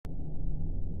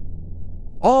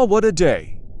Aw, what a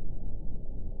day.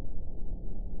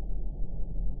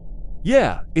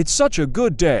 Yeah, it's such a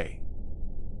good day.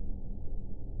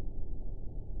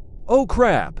 Oh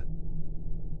crap.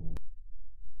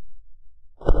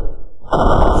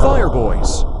 Fire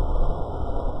boys.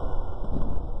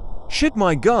 Shit,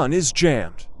 my gun is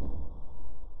jammed.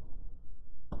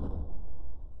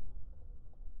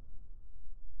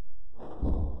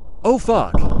 Oh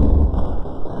fuck.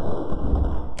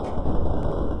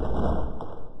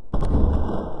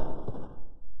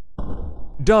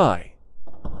 Die.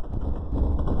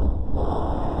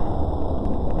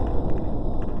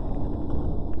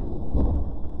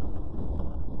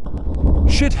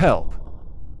 Shit, help.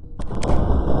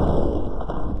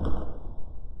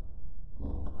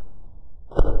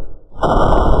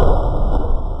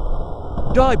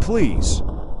 Die, please.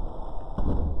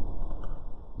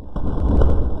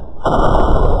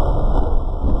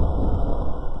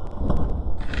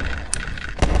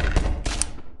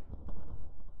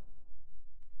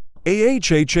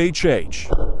 AHHHH.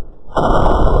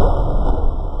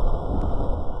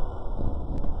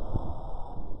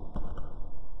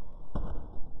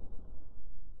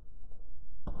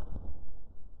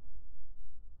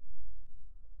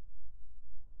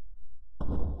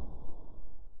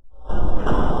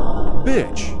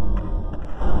 Bitch.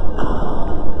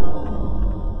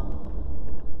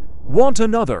 Want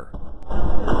another?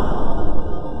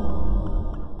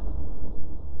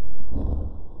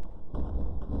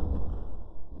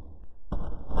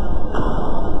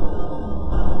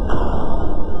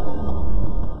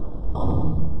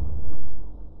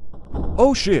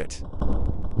 Oh shit.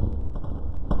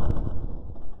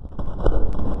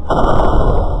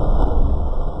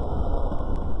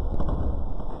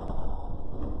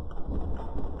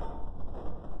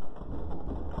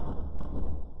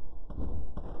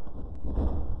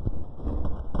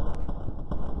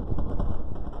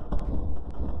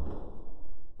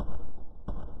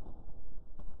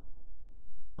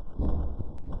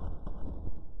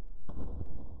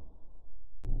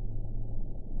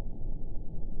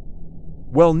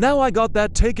 Well, now I got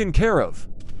that taken care of.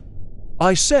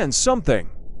 I sense something.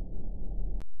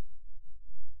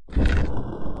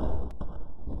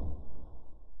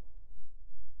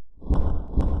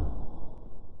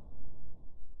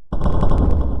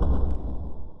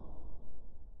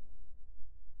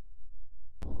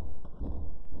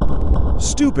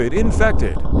 Stupid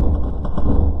infected.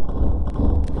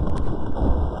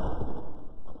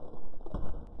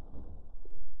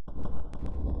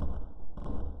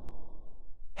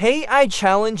 Hey, I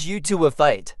challenge you to a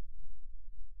fight.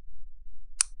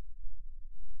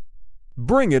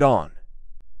 Bring it on.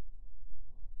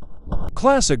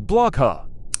 Classic block, huh?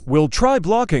 We'll try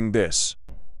blocking this.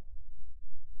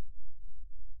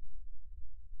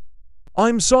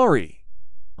 I'm sorry.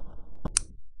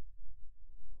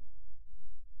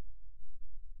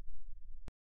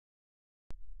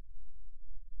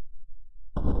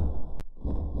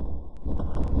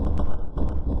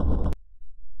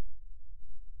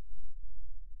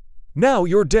 Now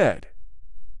you're dead.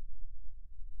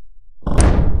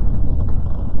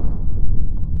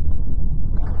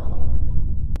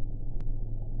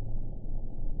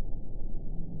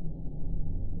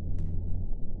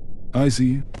 I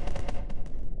see.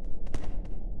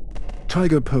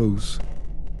 Tiger pose.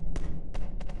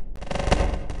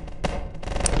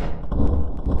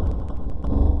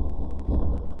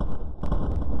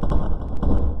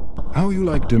 How you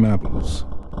like them apples?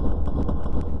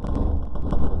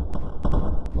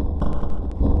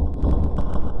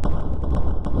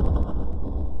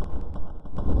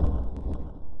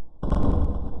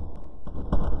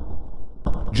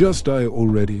 Just die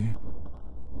already.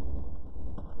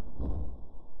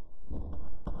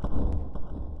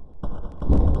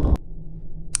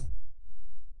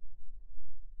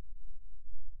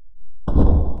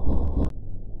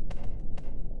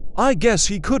 I guess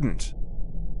he couldn't.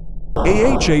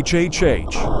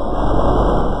 AHHHH.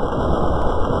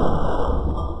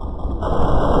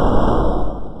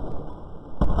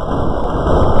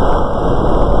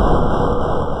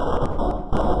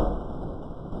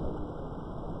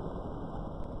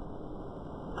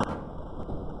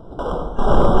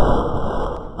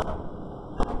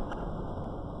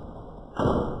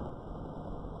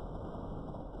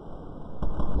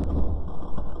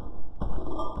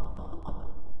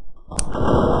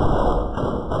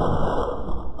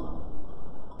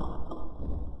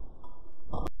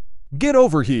 Get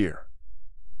over here.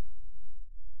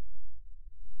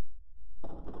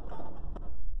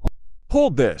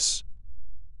 Hold this.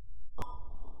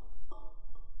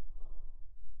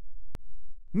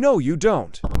 No, you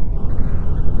don't.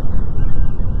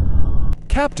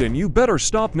 Captain, you better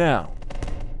stop now.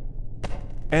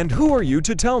 And who are you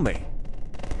to tell me?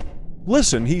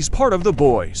 Listen, he's part of the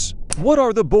boys. What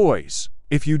are the boys?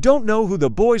 If you don't know who the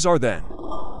boys are, then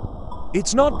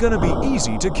it's not gonna be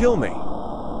easy to kill me.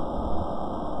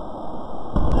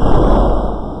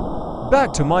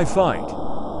 Back to my fight.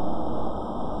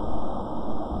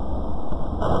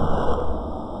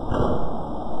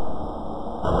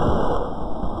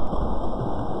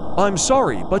 I'm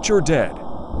sorry, but you're dead.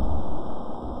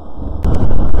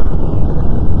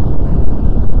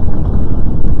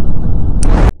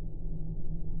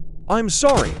 I'm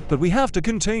sorry, but we have to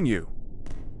contain you.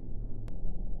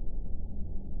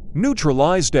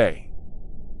 Neutralized A.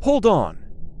 Hold on.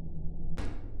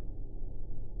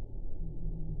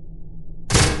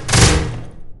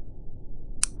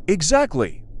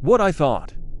 Exactly what I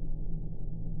thought.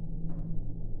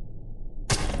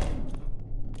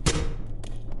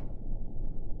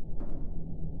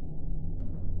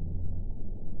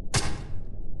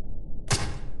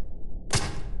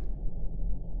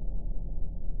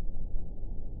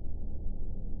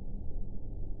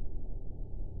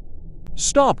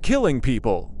 Stop killing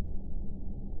people.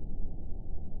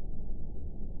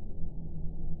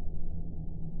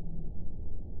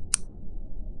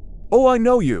 Oh, I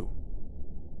know you.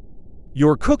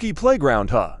 Your cookie playground,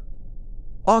 huh?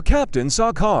 Ah, Captain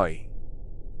Sakai.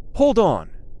 Hold on.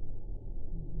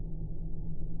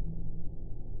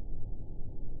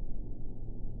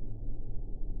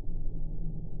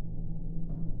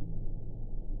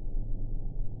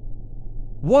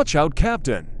 Watch out,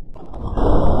 Captain.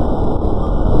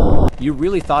 You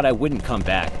really thought I wouldn't come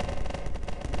back?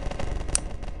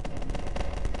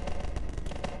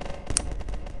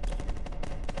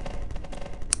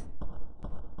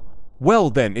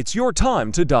 Well then, it's your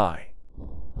time to die.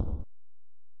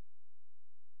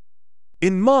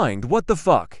 In mind, what the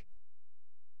fuck?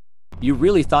 You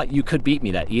really thought you could beat me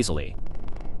that easily?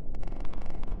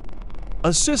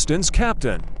 Assistance,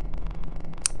 Captain.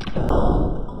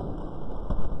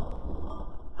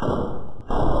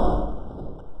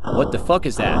 What the fuck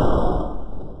is that?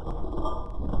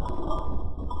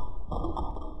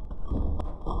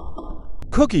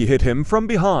 Cookie hit him from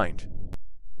behind.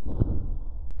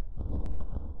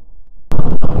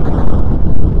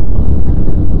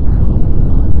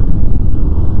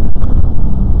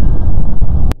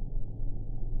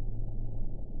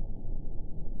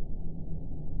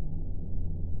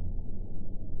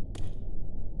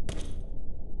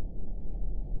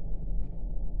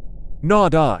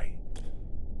 Not I.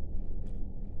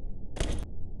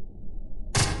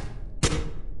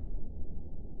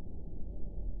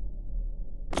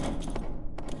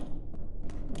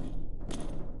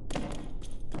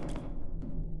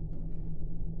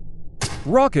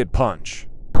 Rocket punch.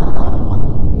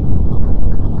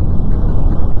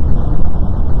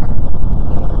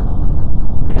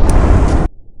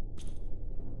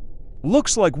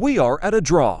 Looks like we are at a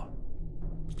draw.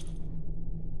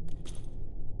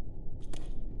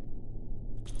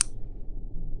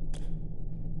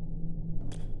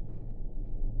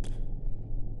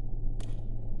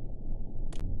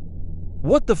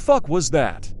 What the fuck was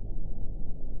that?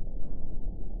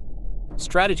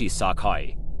 Strategy,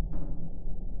 Sakai.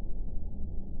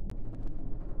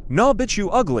 Nah, bitch, you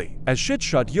ugly as shit.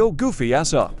 Shut yo goofy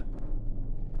ass up.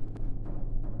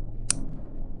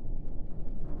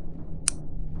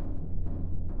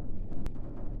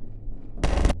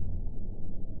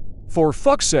 For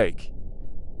fuck's sake.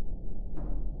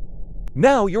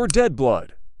 Now you're dead,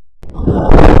 blood.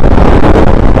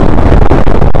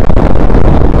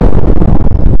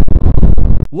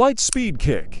 Light speed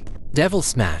kick. Devil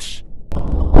smash.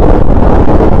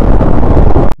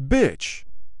 Bitch.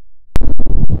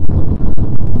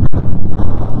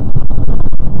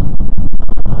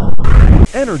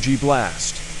 Energy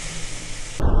blast.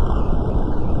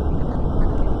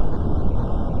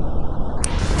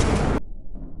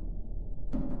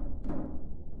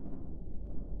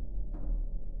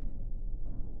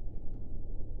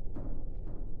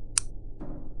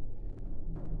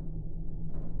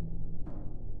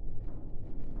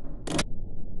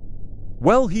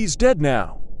 Well, he's dead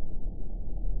now.